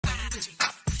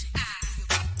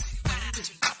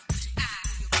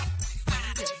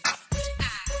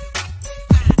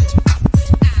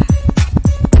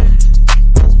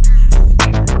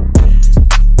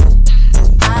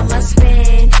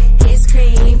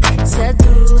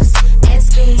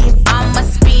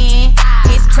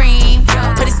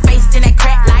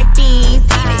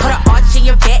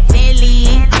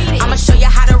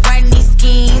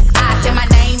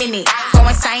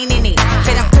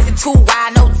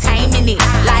in it.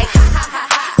 Like,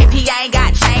 if he ain't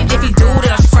got change, if he do,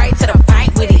 then I'm straight to the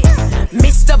bank with it.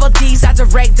 Miss double D's, I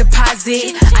direct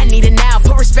deposit. I need it now,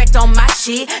 put respect on my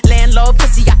shit. Landlord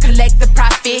pussy, I collect the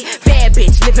profit. Bad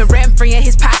bitch, living rent free in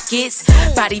his pockets.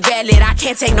 Body valid, I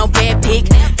can't take no bad pic.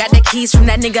 Got the keys from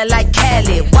that nigga like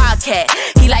Khaled. Wildcat,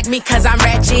 he like me cause I'm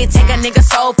ratchet. Take a nigga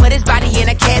soul, put his body in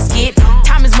a casket.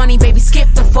 Time is money, baby, skip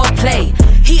the foreplay.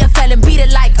 He a felon, beat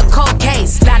it like a cold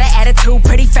case. Lot of attitude,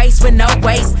 pretty face with no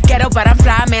waist. Ghetto, but I'm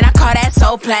fly, man, I call that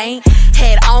so plain.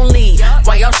 Head only,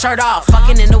 wear your shirt off,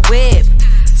 fucking in the whip.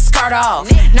 Skirt off.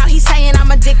 Now he's saying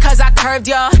I'm a dick cause I curved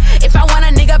y'all. If I want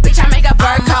a nigga, bitch, I make a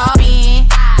bird call. Spin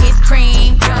his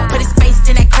cream, put his face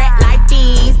in that crack like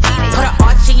fiends. Put an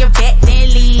arch in your back, then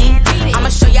leave. I'ma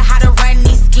show you how to run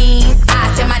these schemes.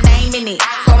 I said my name in it,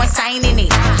 go insane in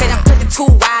it. Said I'm pussy too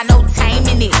wild, no tame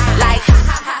in it. Like,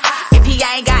 if he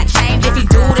ain't got change, if he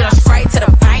do, then I'm straight to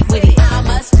the bank with it.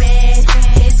 I'ma spin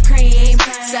his cream,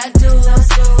 seduce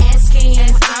and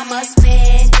scheme. I'ma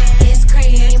spin his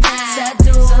cream,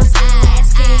 seduce and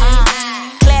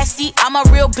scheme. Classy, I'm a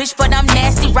real bitch, but I'm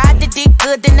nasty. Ride the dick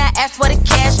good, then I ask for the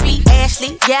cash fee.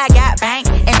 Ashley, yeah, I got